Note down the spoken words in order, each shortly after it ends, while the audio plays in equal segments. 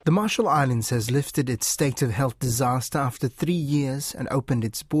The Marshall Islands has lifted its state of health disaster after 3 years and opened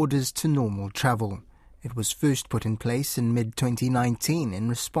its borders to normal travel. It was first put in place in mid-2019 in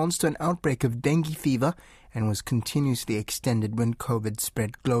response to an outbreak of dengue fever and was continuously extended when COVID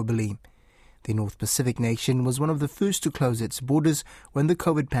spread globally. The North Pacific nation was one of the first to close its borders when the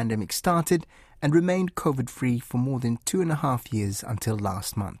COVID pandemic started and remained COVID-free for more than 2.5 years until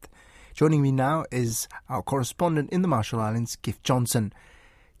last month. Joining me now is our correspondent in the Marshall Islands, Giff Johnson.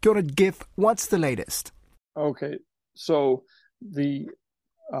 Kia ora, Giff, what's the latest? Okay, so the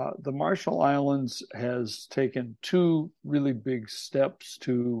Marshall Islands has taken two really big steps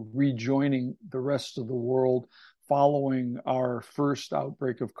to rejoining the rest of the world following our first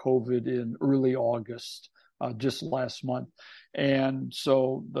outbreak of COVID in early August, just last month. And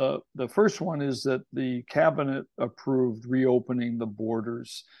so the first one is that the cabinet approved reopening the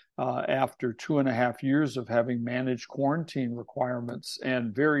borders after 2.5 years of having managed quarantine requirements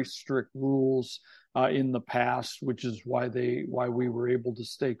and very strict rules in the past, which is why we were able to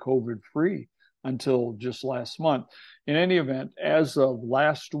stay COVID free until just last month. In any event, as of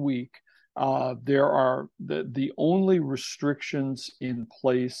last week, there are the only restrictions in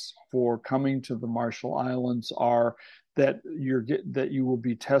place for coming to the Marshall Islands are that you will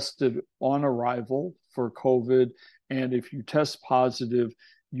be tested on arrival for COVID, and if you test positive,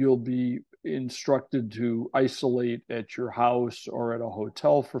 you'll be instructed to isolate at your house or at a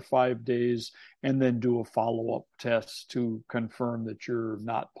hotel for 5 days and then do a follow-up test to confirm that you're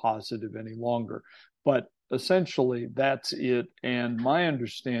not positive any longer. But essentially, that's it. And my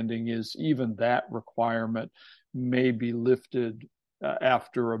understanding is even that requirement may be lifted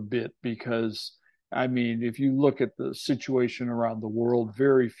after a bit because, I mean, if you look at the situation around the world,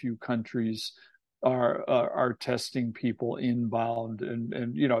 very few countries are testing people inbound,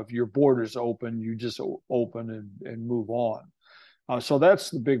 and you know, if your borders open, you just open and move on. So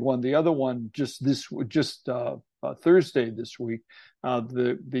that's the big one. The other one, just Thursday this week,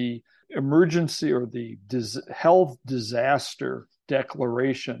 the emergency or the health disaster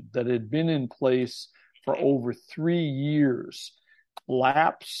declaration that had been in place for over 3 years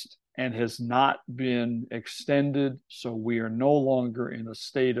lapsed and has not been extended. So we are no longer in a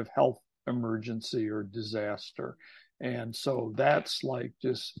state of health emergency or disaster. And so that's like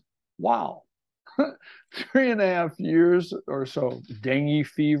just, wow, 3.5 years or so, dengue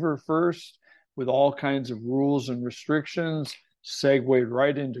fever first with all kinds of rules and restrictions, segued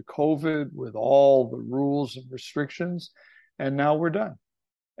right into COVID with all the rules and restrictions. And now we're done.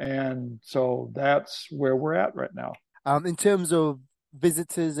 And so that's where we're at right now. In terms of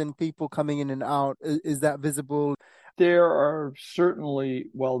visitors and people coming in and out, is that visible? There are certainly,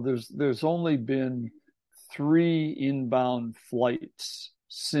 well, there's only been 3 inbound flights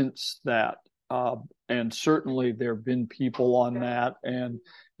since that. And certainly there have been people on that. And,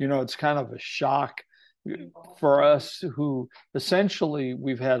 you know, it's kind of a shock for us who essentially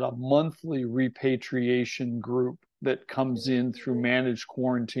we've had a monthly repatriation group that comes in through managed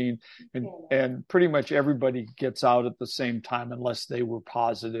quarantine, and pretty much everybody gets out at the same time unless they were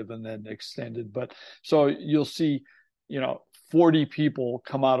positive and then extended. But so you'll see, you know, 40 people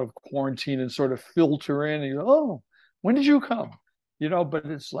come out of quarantine and sort of filter in and you go, oh, when did you come? You know, but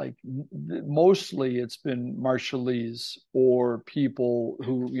it's like mostly it's been Marshallese or people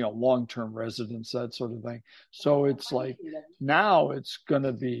who, you know, long-term residents, that sort of thing. So it's like now it's going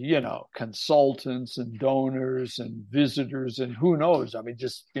to be, you know, consultants and donors and visitors and who knows. I mean,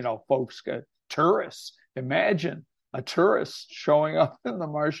 just, you know, folks, tourists. Imagine a tourist showing up in the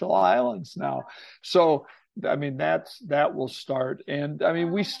Marshall Islands now. So I mean, that will start. And I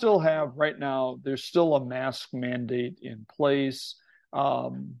mean, we still have right now, there's still a mask mandate in place.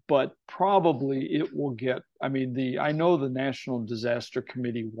 But probably it will get, I mean, I know the National Disaster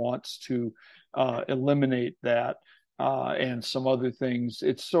Committee wants to eliminate that and some other things.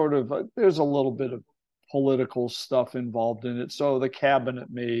 It's sort of, there's a little bit of political stuff involved in it. So the cabinet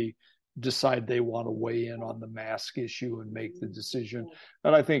may decide they want to weigh in on the mask issue and make the decision.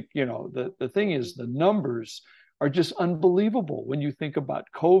 But I think, you know, the thing is the numbers are just unbelievable when you think about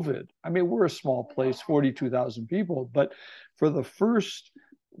COVID. I mean, we're a small place, 42,000 people, but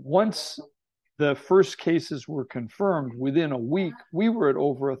once the first cases were confirmed, within a week, we were at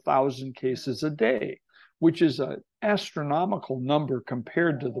over 1,000 cases a day, which is an astronomical number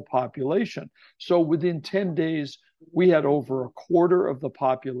compared to the population. So within 10 days, we had over a quarter of the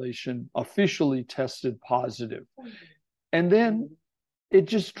population officially tested positive. And then it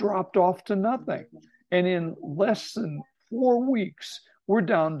just dropped off to nothing. And in less than 4 weeks, we're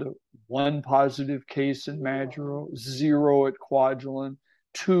down to 1 positive case in Majuro, 0 at Kwajalein,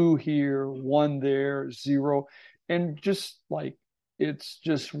 2 here, 1 there, 0. And just like it's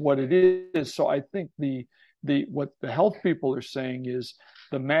just what it is. So I think the what the health people are saying is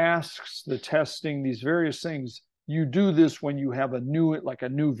the masks, the testing, these various things, you do this when you have a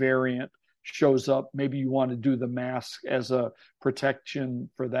new variant shows up. Maybe you want to do the mask as a protection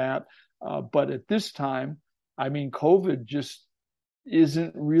for that. But at this time, I mean, COVID just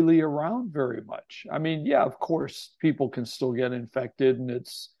isn't really around very much. I mean, yeah, of course, people can still get infected, and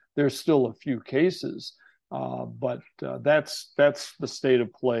there's still a few cases, but that's the state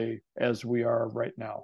of play as we are right now.